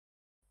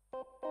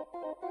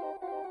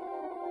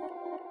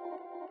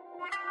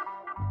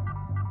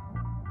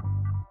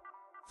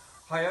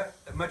Hiya,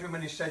 Medway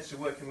Mini Sheds are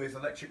working with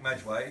Electric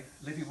Medway.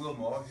 Livy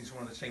Wilmore, who's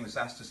one of the team, has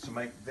asked us to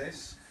make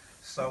this.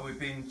 So we've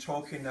been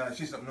talking,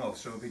 she's up north,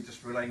 so we've been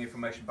just relaying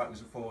information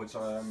backwards and forwards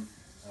on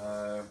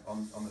the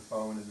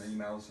phone and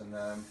emails, and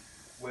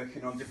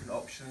working on different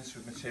options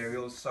with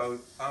materials. So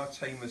our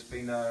team has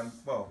been,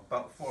 well,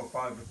 about 4 or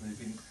 5 of them have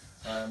been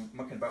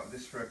mucking about with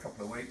this for a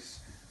couple of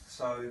weeks.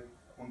 So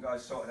one guy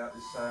sorted out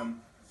this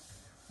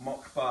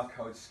mock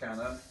barcode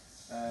scanner.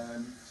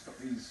 It's got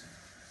these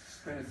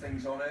spinner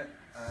things on it.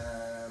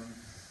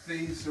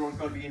 These are all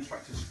going to be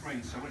interactive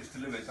screens, so when it's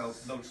delivered they'll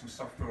load some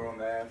software on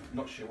there.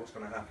 Not sure what's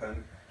going to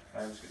happen.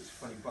 It's got these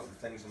funny button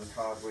things on the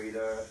card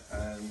reader,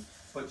 and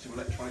a bunch of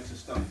electronics and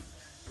stuff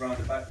around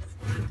the back.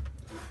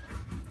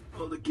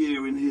 All the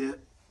gear in here,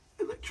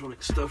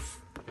 electronic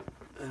stuff,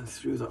 and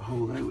through that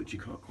hole there, which you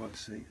can't quite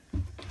see.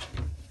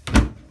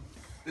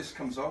 This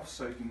comes off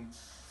so you can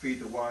feed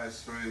the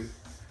wires through.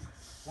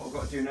 What I've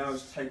got to do now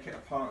is take it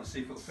apart and see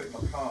if it'll fit my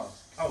car.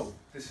 Oh,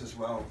 this as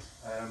well.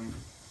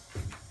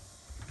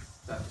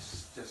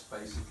 That's just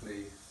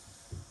basically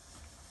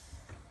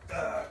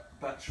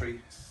battery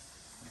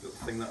little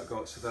thing that I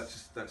got. So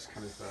that's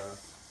kind of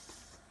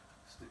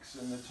sticks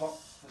in the top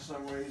for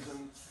some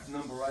reason.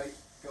 Number 8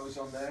 goes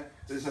on there.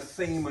 There's a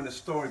theme and a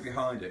story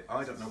behind it.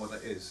 I don't know what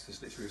that is.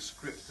 There's literally a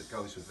script that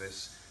goes with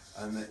this.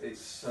 And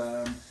it's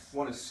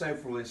one of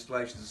several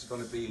installations that's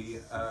going to be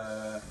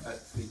at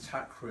the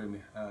Tack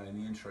Room in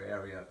the Intro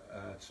area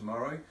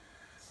tomorrow.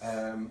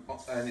 And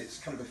it's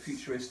kind of a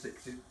futuristic,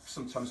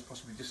 sometimes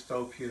possibly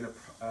dystopian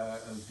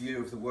view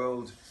of the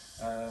world,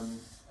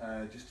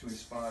 just to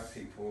inspire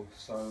people.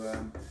 So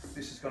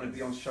this is going to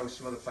be on show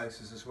some other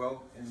places as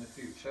well in the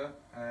future,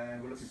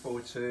 and we're looking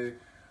forward to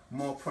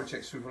more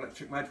projects with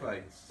Electric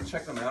Medway.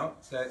 Check them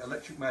out, they're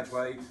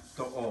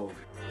electricmedway.org.